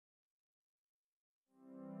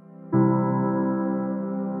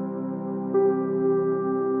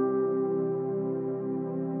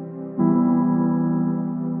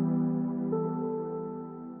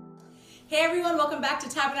everyone, welcome back to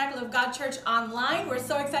Tabernacle of God Church Online. We're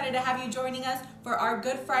so excited to have you joining us for our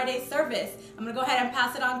Good Friday service. I'm going to go ahead and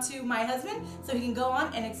pass it on to my husband so he can go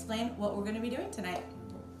on and explain what we're going to be doing tonight.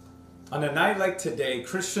 On a night like today,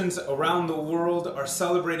 Christians around the world are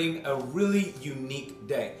celebrating a really unique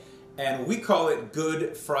day. And we call it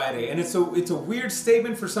Good Friday. And it's a weird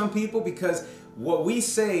statement for some people because what we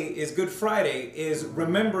say is Good Friday is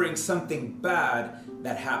remembering something bad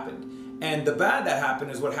that happened. And the bad that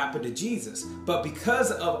happened is what happened to Jesus. But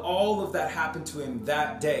because of all of that happened to him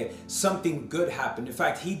that day, something good happened. In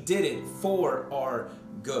fact, he did it for our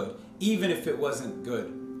good, even if it wasn't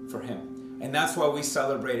good for him. And that's why we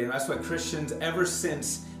celebrate it. And that's why Christians, ever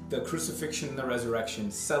since the crucifixion and the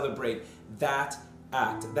resurrection, celebrate that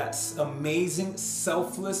act, that amazing,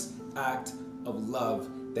 selfless act of love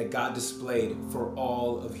that God displayed for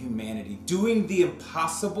all of humanity, doing the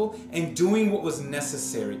impossible and doing what was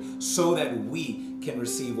necessary so that we can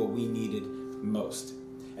receive what we needed most.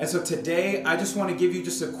 And so today, I just want to give you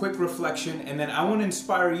just a quick reflection, and then I want to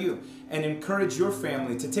inspire you and encourage your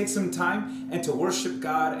family to take some time and to worship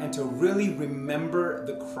God and to really remember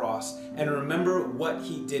the cross and remember what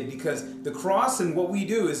he did, because the cross and what we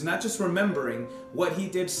do is not just remembering what he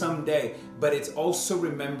did someday, but it's also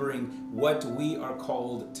remembering what we are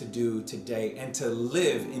called to do today and to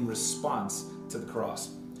live in response to the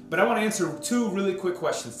cross. But I want to answer two really quick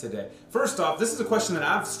questions today. First off, this is a question that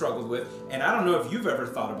I've struggled with, and I don't know if you've ever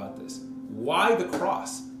thought about this. Why the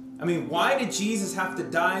cross? I mean, why did Jesus have to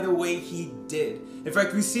die the way he did? In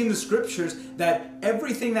fact, we see in the scriptures that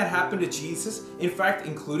everything that happened to Jesus, in fact,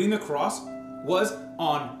 including the cross, was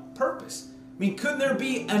on purpose. I mean, couldn't there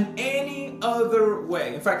be any other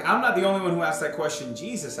way? In fact, I'm not the only one who asked that question.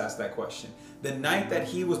 Jesus asked that question. The night that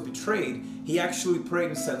he was betrayed, he actually prayed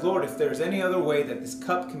and said, Lord, if there's any other way that this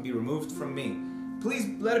cup can be removed from me, please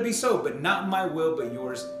let it be so, but not my will, but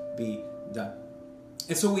yours be done.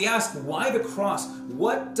 And so we ask, why the cross?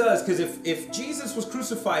 What does, because if Jesus was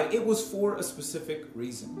crucified, it was for a specific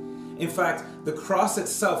reason. In fact, the cross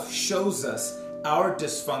itself shows us our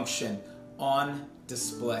dysfunction on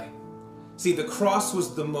display. See, the cross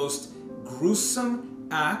was the most gruesome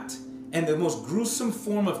act and the most gruesome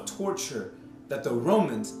form of torture that the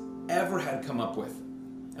Romans ever had come up with.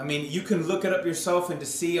 I mean, you can look it up yourself and to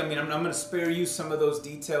see, I mean, I'm going to spare you some of those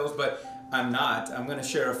details, but I'm not. I'm going to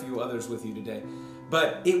share a few others with you today.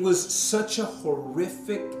 But it was such a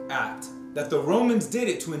horrific act that the Romans did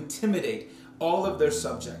it to intimidate all of their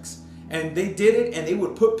subjects. And they did it, and they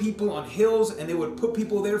would put people on hills, and they would put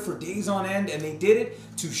people there for days on end, and they did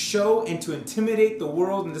it to show and to intimidate the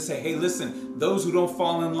world and to say, hey, listen, those who don't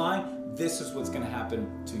fall in line, this is what's going to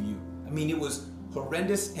happen to you. I mean, it was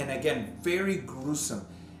horrendous and, again, very gruesome.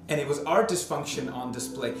 And it was our dysfunction on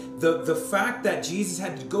display. The fact that Jesus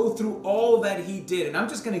had to go through all that he did, and I'm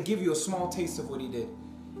just going to give you a small taste of what he did.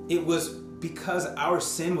 It was because our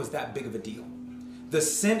sin was that big of a deal. The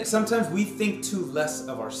sin, sometimes we think too less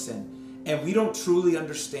of our sin. And we don't truly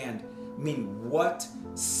understand, I mean, what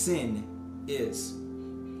sin is.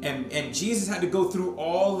 And Jesus had to go through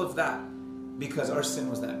all of that because our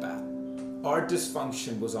sin was that bad. Our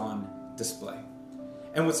dysfunction was on display.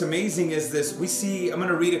 And what's amazing is this, we see, I'm going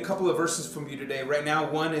to read a couple of verses from you today. Right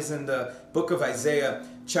now, one is in the book of Isaiah,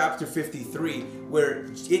 chapter 53, where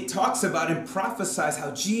it talks about and prophesies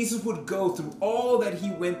how Jesus would go through all that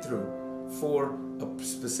he went through for a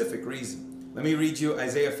specific reason. Let me read you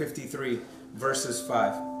Isaiah 53, verses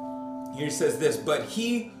 5. Here it says this, but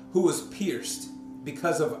he who was pierced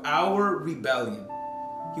because of our rebellion,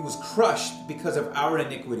 he was crushed because of our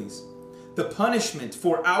iniquities. The punishment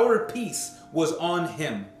for our peace was on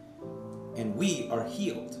him, and we are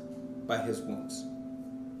healed by his wounds.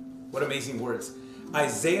 What amazing words.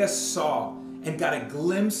 Isaiah saw and got a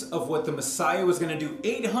glimpse of what the Messiah was going to do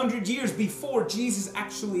 800 years before Jesus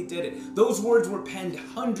actually did it. Those words were penned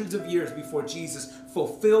hundreds of years before Jesus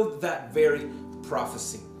fulfilled that very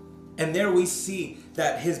prophecy. And there we see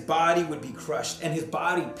that his body would be crushed and his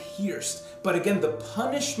body pierced. But again, the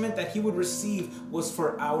punishment that he would receive was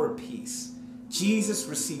for our peace. Jesus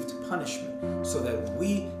received punishment so that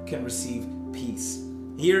we can receive peace.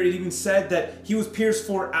 Here it even said that he was pierced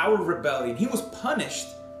for our rebellion. He was punished.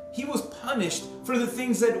 He was punished for the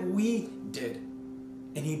things that we did.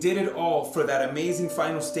 And he did it all for that amazing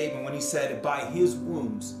final statement when he said, by his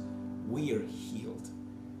wounds, we are healed.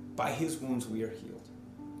 By his wounds, we are healed.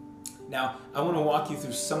 Now, I want to walk you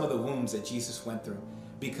through some of the wounds that Jesus went through,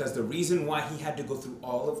 because the reason why he had to go through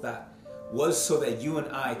all of that was so that you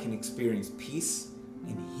and I can experience peace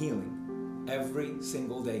and healing every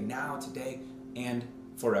single day, now, today, and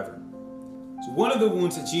forever. So one of the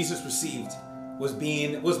wounds that Jesus received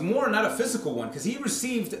was more not a physical one, because he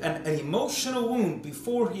received an emotional wound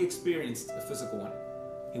before he experienced a physical one.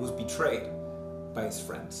 He was betrayed by his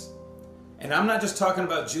friends. And I'm not just talking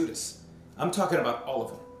about Judas. I'm talking about all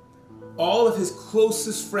of them. All of his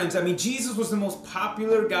closest friends. I mean, Jesus was the most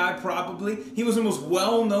popular guy, probably. He was the most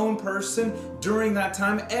well-known person during that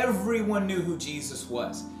time. Everyone knew who Jesus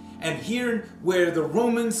was. And here, where the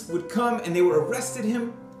Romans would come and they would arrested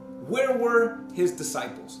him, where were his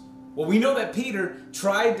disciples? Well, we know that Peter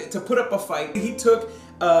tried to put up a fight. He took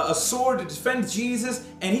a sword to defend Jesus,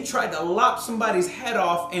 and he tried to lop somebody's head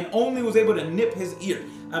off and only was able to nip his ear.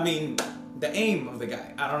 I mean, the aim of the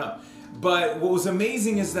guy, I don't know. But what was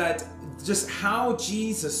amazing is that just how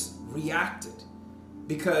Jesus reacted.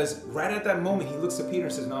 Because right at that moment, he looks at Peter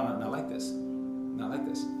and says, no, not like this. Not like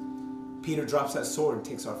this. Peter drops that sword and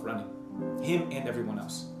takes off running. Him and everyone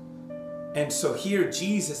else. And so here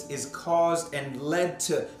Jesus is caused and led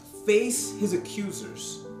to face his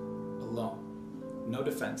accusers alone. No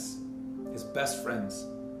defense. His best friends.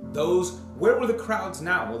 Those, where were the crowds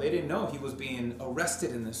now? Well, they didn't know he was being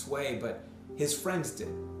arrested in this way, but his friends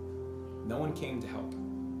did. No one came to help.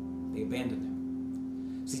 They abandoned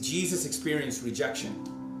him. See, Jesus experienced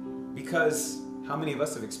rejection because how many of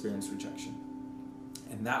us have experienced rejection?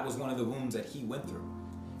 And that was one of the wounds that he went through.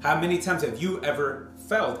 How many times have you ever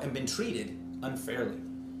felt and been treated unfairly?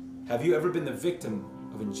 Have you ever been the victim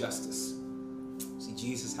of injustice? See,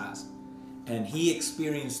 Jesus has. And he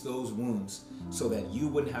experienced those wounds so that you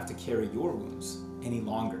wouldn't have to carry your wounds any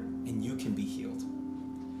longer and you can be healed.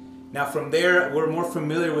 Now from there, we're more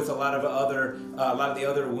familiar with a lot of the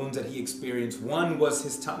other wounds that he experienced. One was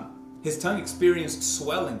his tongue. His tongue experienced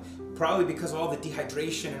swelling, probably because of all the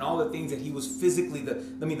dehydration and all the things that he was physically,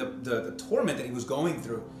 the torment that he was going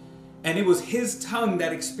through. And it was his tongue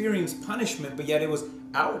that experienced punishment, but yet it was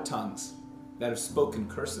our tongues that have spoken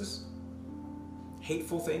curses,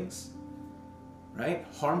 hateful things, right?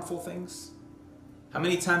 Harmful things. How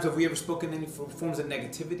many times have we ever spoken any forms of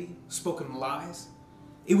negativity, spoken lies?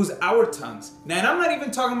 It was our tongues. Now, and I'm not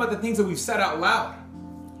even talking about the things that we've said out loud.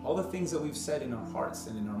 All the things that we've said in our hearts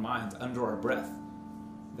and in our minds under our breath.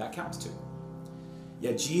 That counts too.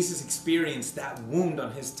 Yet Jesus experienced that wound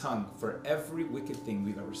on his tongue for every wicked thing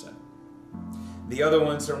we've ever said. The other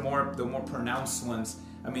ones are the more pronounced ones.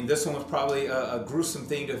 I mean, this one was probably a gruesome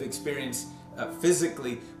thing to have experienced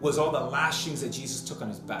physically, was all the lashings that Jesus took on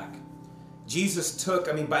his back. Jesus took,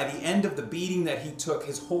 by the end of the beating that he took,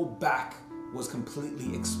 his whole back was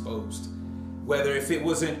completely exposed. Whether if it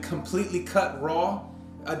wasn't completely cut raw,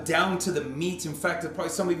 down to the meat. In fact,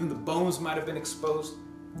 probably even the bones might have been exposed.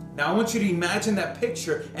 Now I want you to imagine that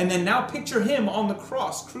picture, and then now picture him on the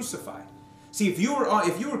cross, crucified. See, if you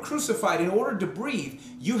were crucified, in order to breathe,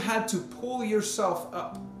 you had to pull yourself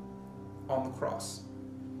up on the cross.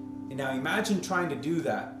 And now imagine trying to do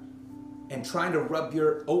that and trying to rub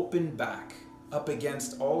your open back up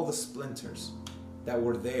against all the splinters that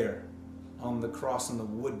were there on the cross, on the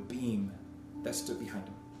wood beam that stood behind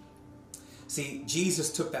him. See,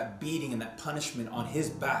 Jesus took that beating and that punishment on his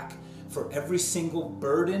back for every single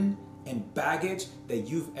burden and baggage that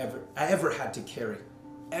you've ever had to carry.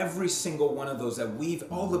 Every single one of those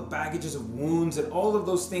all the baggages of wounds and all of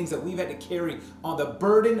those things that we've had to carry on the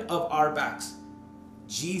burden of our backs.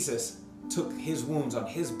 Jesus took his wounds on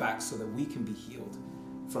his back so that we can be healed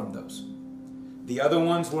from those. The other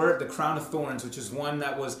ones were the crown of thorns, which is one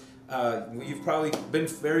that was you've probably been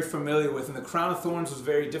very familiar with. And the crown of thorns was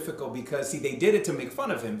very difficult because, see, they did it to make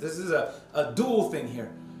fun of him. This is a dual thing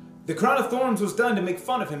here. The crown of thorns was done to make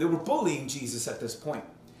fun of him. They were bullying Jesus at this point.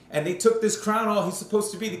 And they took this crown, he's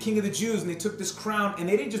supposed to be the king of the Jews, and they took this crown and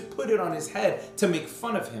they didn't just put it on his head to make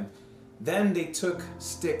fun of him. Then they took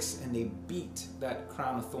sticks and they beat that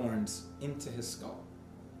crown of thorns into his skull.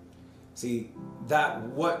 See,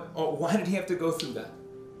 why did he have to go through that?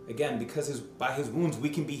 Again, because by his wounds we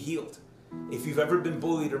can be healed. If you've ever been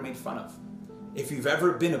bullied or made fun of, if you've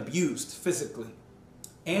ever been abused physically,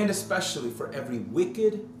 and especially for every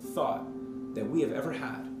wicked thought that we have ever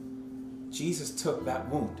had, Jesus took that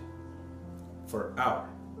wound for our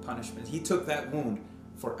punishment. He took that wound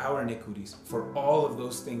for our iniquities, for all of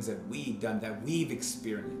those things that we've done, that we've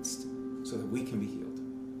experienced, so that we can be healed.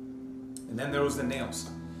 And then there was the nails.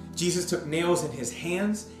 Jesus took nails in his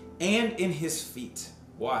hands and in his feet.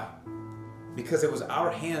 Why? Because it was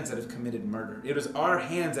our hands that have committed murder. It was our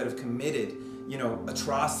hands that have committed,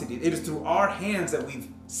 atrocity. It is through our hands that we've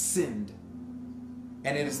sinned.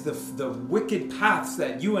 And it is the wicked paths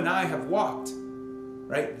that you and I have walked,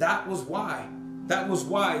 right? That was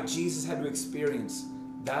why Jesus had to experience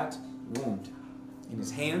that wound in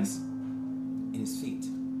his hands, in his feet.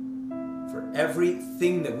 For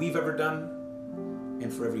everything that we've ever done,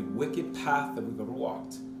 and for every wicked path that we've ever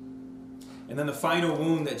walked. And then the final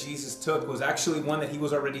wound that Jesus took was actually one that he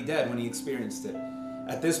was already dead when he experienced it.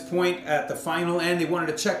 At this point, at the final end, they wanted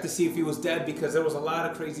to check to see if he was dead because there was a lot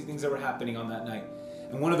of crazy things that were happening on that night.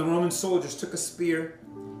 And one of the Roman soldiers took a spear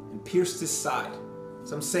and pierced his side.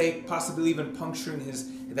 Some say possibly even puncturing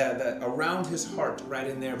around his heart right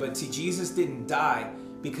in there. But see, Jesus didn't die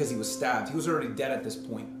because he was stabbed. He was already dead at this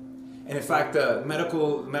point. And in fact, the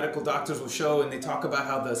medical doctors will show, and they talk about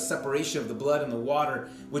how the separation of the blood and the water,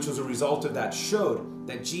 which was a result of that, showed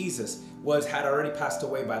that Jesus had already passed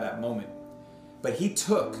away by that moment. But he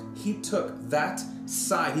took that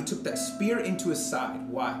side, he took that spear into his side.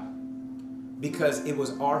 Why? Because it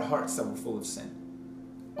was our hearts that were full of sin.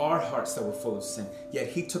 Our hearts that were full of sin. Yet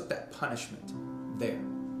he took that punishment there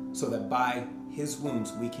so that by his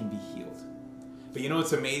wounds we can be healed. But you know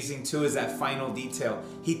what's amazing too is that final detail.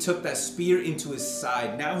 He took that spear into his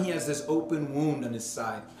side. Now he has this open wound on his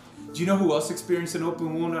side. Do you know who else experienced an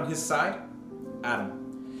open wound on his side?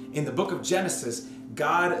 Adam. In the book of Genesis,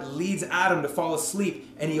 God leads Adam to fall asleep,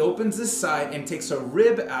 and he opens his side and takes a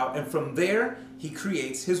rib out, and from there he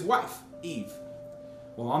creates his wife, Eve.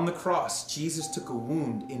 Well, on the cross, Jesus took a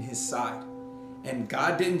wound in his side, and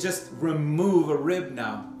God didn't just remove a rib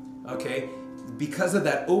now, okay? Because of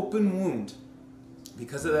that open wound,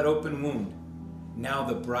 now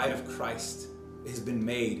the bride of Christ has been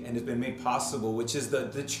made and has been made possible, which is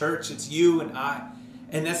the church. It's you and I.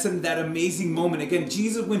 And that's in that amazing moment. Again,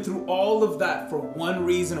 Jesus went through all of that for one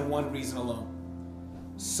reason and one reason alone.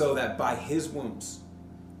 So that by his wounds,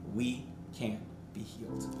 we can be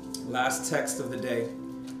healed. Last text of the day.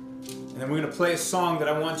 And then we're going to play a song that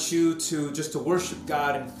I want you to just to worship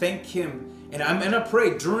God and thank him. And I'm going to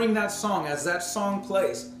pray during that song, as that song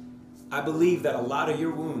plays, I believe that a lot of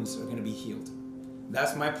your wounds are going to be healed.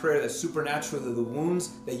 That's my prayer, that supernaturally the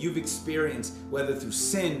wounds that you've experienced, whether through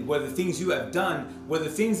sin, whether things you have done, whether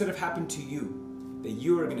things that have happened to you, that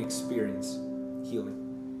you are going to experience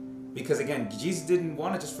healing. Because again, Jesus didn't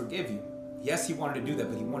want to just forgive you. Yes, he wanted to do that,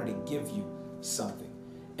 but he wanted to give you something.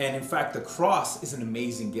 And in fact, the cross is an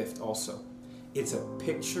amazing gift also. It's a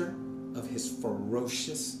picture of his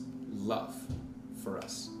ferocious love for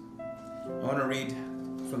us. I want to read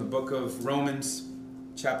from the book of Romans,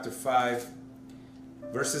 chapter 5,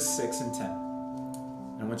 verses 6 and 10.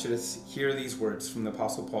 And I want you to hear these words from the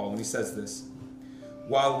Apostle Paul. And he says this: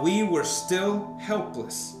 while we were still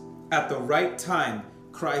helpless, at the right time,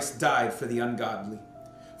 Christ died for the ungodly.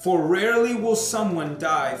 For rarely will someone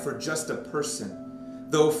die for just a person,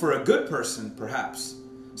 though for a good person, perhaps.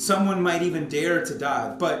 Someone might even dare to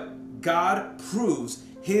die. But God proves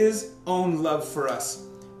his own love for us,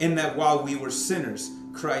 in that while we were sinners,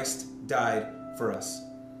 Christ died for us.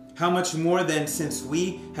 How much more then, since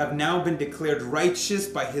we have now been declared righteous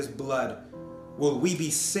by his blood, will we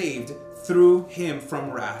be saved through him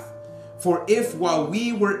from wrath? For if while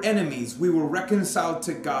we were enemies, we were reconciled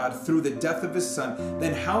to God through the death of his Son,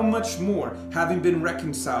 then how much more, having been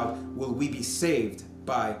reconciled, will we be saved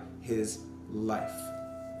by his life?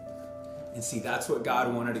 And see, that's what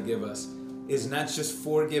God wanted to give us, is not just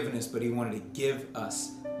forgiveness, but he wanted to give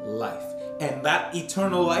us life. And that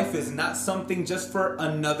eternal life is not something just for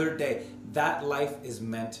another day. That life is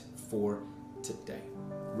meant for today,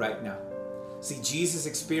 right now. See, Jesus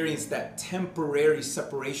experienced that temporary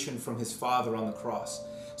separation from his Father on the cross,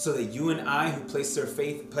 so that you and I, who place our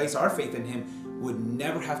faith in him, would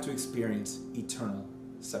never have to experience eternal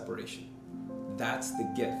separation. That's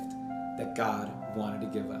the gift that God wanted to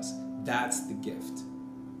give us. That's the gift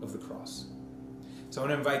of the cross. So I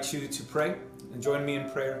want to invite you to pray and join me in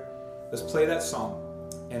prayer. Let's play that song.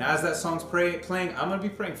 And as that song's playing, I'm going to be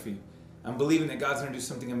praying for you. I'm believing that God's going to do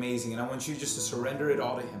something amazing. And I want you just to surrender it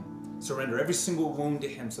all to him. Surrender every single wound to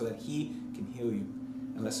him so that he can heal you.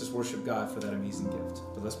 And let's just worship God for that amazing gift.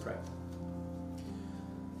 But let's pray.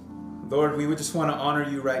 Lord, we would just want to honor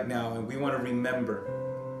you right now. And we want to remember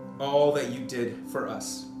all that you did for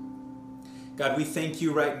us. God, we thank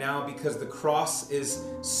you right now because the cross is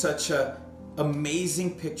such an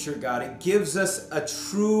amazing picture, God. It gives us a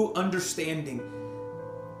true understanding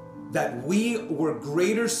that we were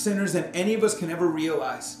greater sinners than any of us can ever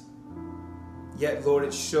realize. Yet, Lord,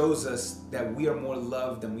 it shows us that we are more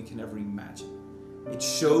loved than we can ever imagine. It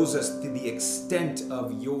shows us the extent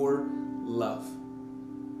of your love.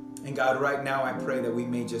 And God, right now I pray that we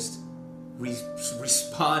may just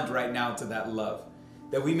respond right now to that love.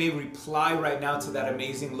 That we may reply right now to that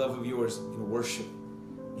amazing love of yours in worship,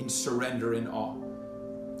 in surrender, in awe.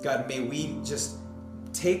 God, may we just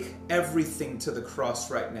take everything to the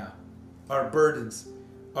cross right now. Our burdens,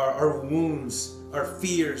 our wounds, our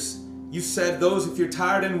fears. You said, those, if you're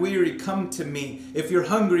tired and weary, come to me. If you're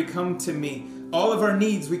hungry, come to me. All of our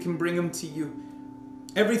needs, we can bring them to you.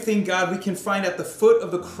 Everything, God, we can find at the foot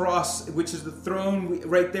of the cross, which is the throne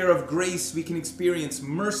right there of grace. We can experience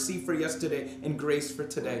mercy for yesterday and grace for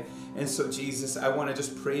today. And so, Jesus, I want to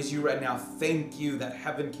just praise you right now. Thank you that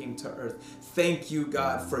heaven came to earth. Thank you,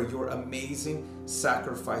 God, for your amazing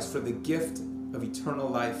sacrifice, for the gift of eternal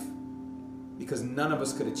life. Because none of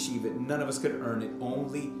us could achieve it. None of us could earn it.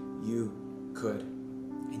 Only you could.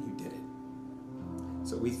 And you did it.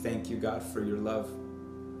 So we thank you, God, for your love.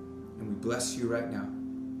 And we bless you right now.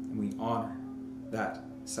 And we honor that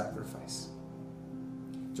sacrifice.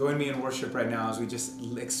 Join me in worship right now as we just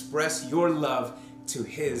express your love to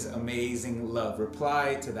his amazing love.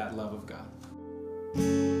 Reply to that love of God.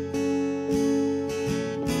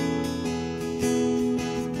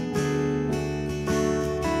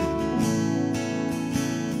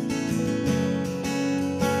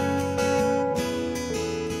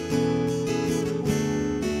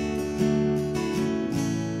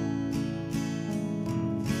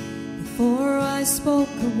 Before I spoke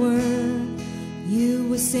a word, you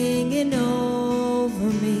were singing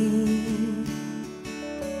over me.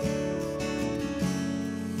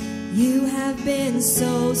 You have been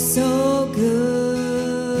so, so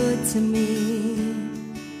good to me.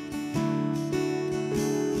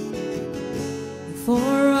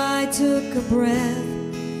 Before I took a breath,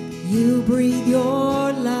 you breathed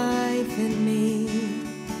your life in me.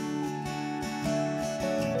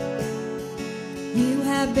 You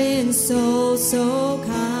have been so, so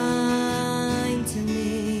kind to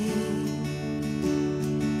me.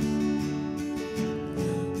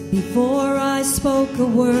 Before I spoke a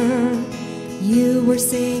word, you were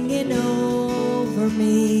singing over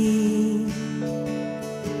me.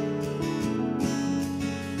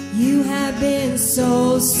 You have been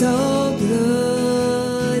so, so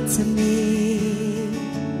good to me.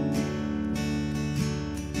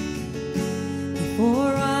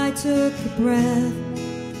 Before I took a breath,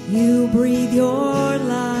 you breathe your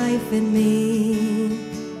life in me.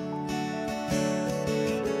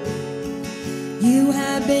 You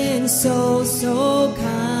have been so, so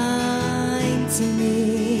kind to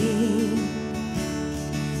me.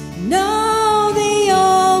 No, the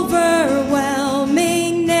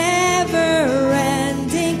overwhelming,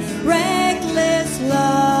 never-ending, reckless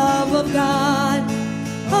love of God.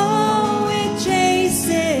 Oh, it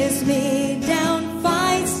chases me down,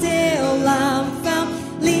 fights till I'm found,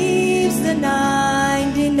 leaves the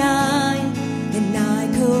 99, and I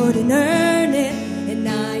couldn't earn it, and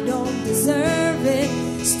I don't deserve it.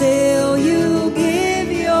 Still you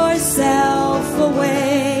give yourself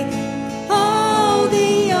away. Oh,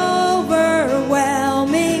 the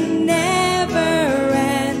overwhelming,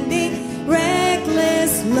 never-ending,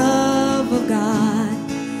 reckless love of God.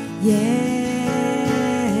 Yeah.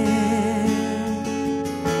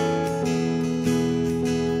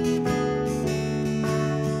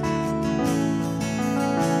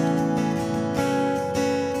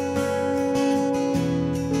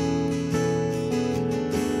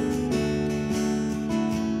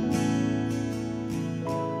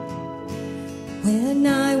 When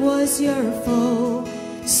I was your foe,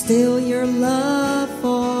 still your love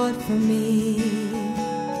fought for me.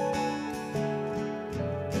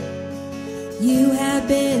 You have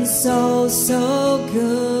been so, so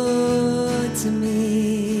good to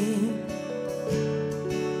me.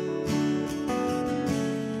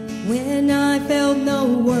 When I felt no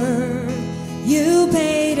worth, you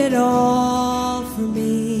paid it all for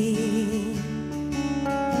me.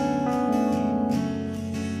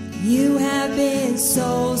 You have been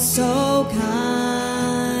so, so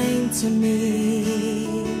kind to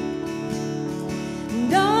me.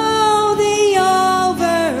 And oh, the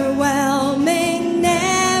overwhelming,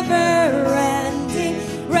 never-ending,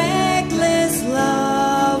 reckless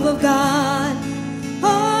love of God.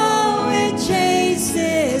 Oh, it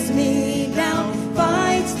chases me down,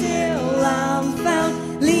 fights till I'm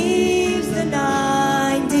found, leaves the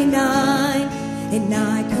 99, and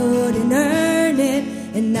I couldn't earn it,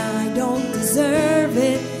 and I don't deserve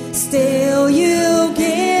it. Still you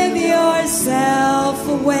give yourself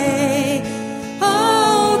away.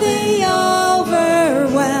 Oh, the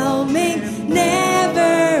overwhelming,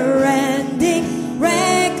 never-ending,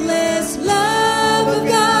 reckless love of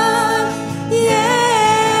God. Yeah.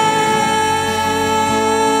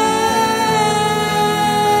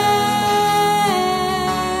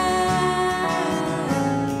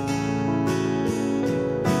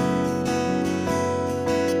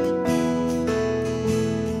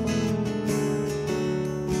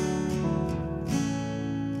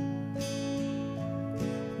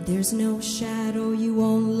 There's no shadow you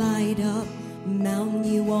won't light up, mountain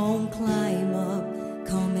you won't climb up,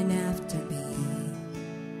 coming after me.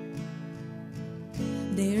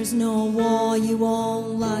 There's no wall you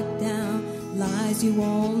won't lock down, lies you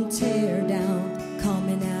won't tear down,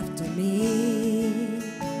 coming after me.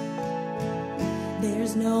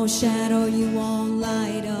 There's no shadow you won't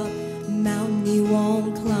light up, mountain you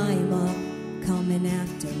won't climb up, coming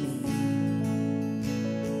after me.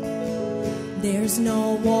 There's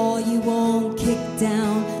no wall you won't kick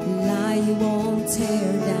down, lie you won't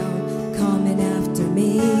tear down, coming after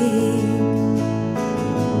me.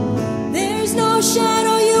 There's no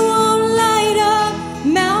shadow you won't light up,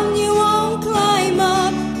 mountain you won't climb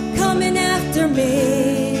up, coming after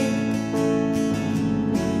me.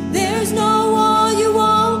 There's no wall you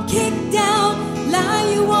won't kick down,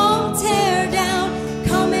 lie you won't tear down,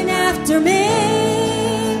 coming after me.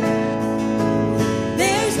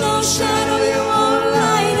 There's no shadow you won't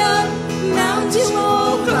light up, mountain you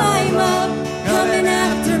won't climb up, coming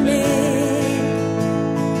after me.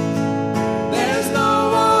 There's no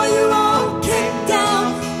wall you won't kick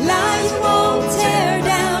down, lie you won't tear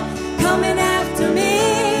down, coming after me.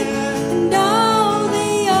 And all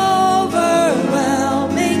the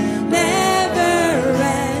overwhelming,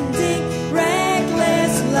 never-ending,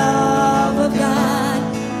 reckless love of God,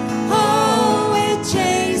 oh, it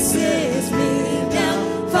chases me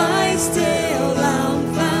down, fights till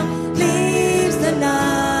I'm found, leaves the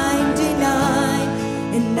 99,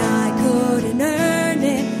 and I couldn't earn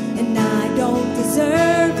it, and I don't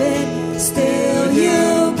deserve it, still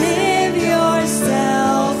you give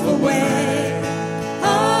yourself away.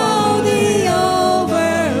 Oh, the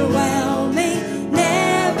overwhelming,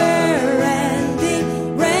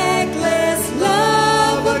 never-ending, reckless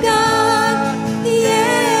love of God,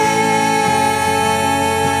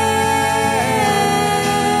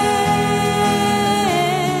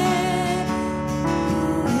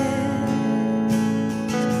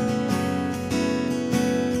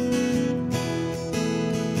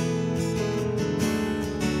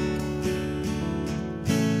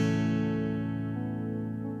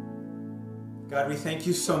 God, we thank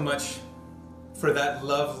you so much for that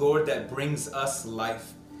love, Lord, that brings us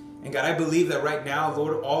life. And God, I believe that right now,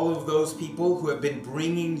 Lord, all of those people who have been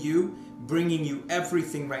bringing you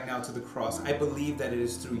everything right now to the cross, I believe that it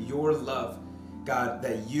is through your love, God,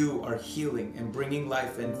 that you are healing and bringing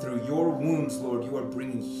life. And through your wounds, Lord, you are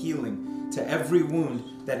bringing healing to every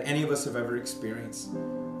wound that any of us have ever experienced.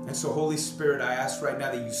 And so, Holy Spirit, I ask right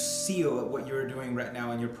now that you seal what you're doing right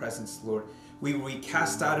now in your presence, Lord. We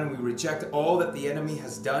cast out and we reject all that the enemy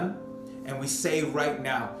has done. And we say right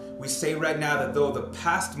now that though the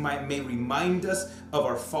past may remind us of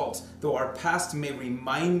our faults, though our past may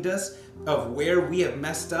remind us of where we have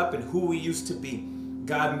messed up and who we used to be,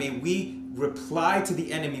 God, may we reply to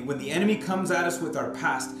the enemy. When the enemy comes at us with our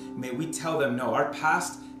past, may we tell them, no, our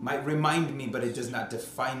past might remind me, but it does not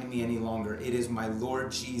define me any longer. It is my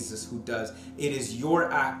Lord Jesus who does. It is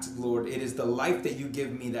your act, Lord. It is the life that you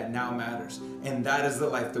give me that now matters. And that is the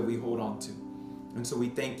life that we hold on to. And so we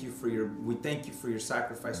thank you for your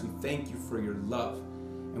sacrifice. We thank you for your love.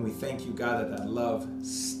 And we thank you, God, that love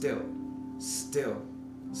still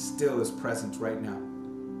is present right now.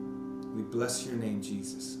 We bless your name,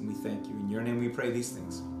 Jesus, and we thank you. In your name we pray these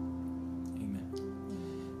things.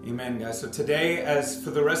 Amen, guys. So today, as for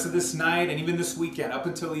the rest of this night and even this weekend, up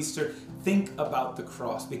until Easter, think about the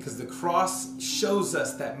cross, because the cross shows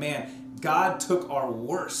us that, man, God took our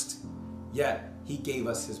worst, yet he gave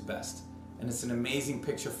us his best. And it's an amazing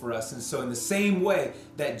picture for us. And so in the same way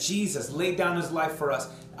that Jesus laid down his life for us,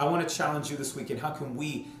 I want to challenge you this weekend. How can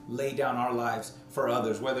we lay down our lives for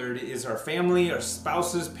others? Whether it is our family, our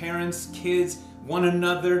spouses, parents, kids, one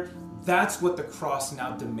another. That's what the cross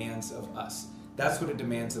now demands of us. That's what it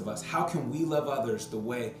demands of us. How can we love others the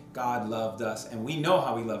way God loved us? And we know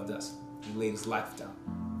how he loved us. He laid his life down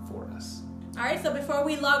for us. All right, so before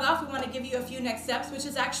we log off, we want to give you a few next steps, which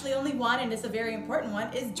is actually only one, and it's a very important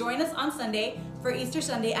one, is join us on Sunday for Easter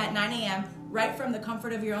Sunday at 9 a.m. right from the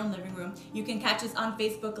comfort of your own living room. You can catch us on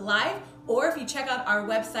Facebook Live, or if you check out our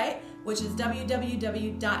website, which is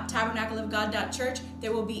www.tabernacleofgod.church,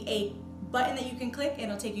 there will be a button that you can click and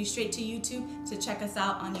it'll take you straight to YouTube to check us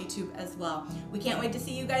out on YouTube as well. We can't wait to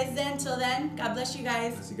see you guys then. Till then, God bless you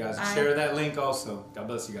guys. Bless you guys. Share that link also. God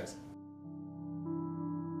bless you guys.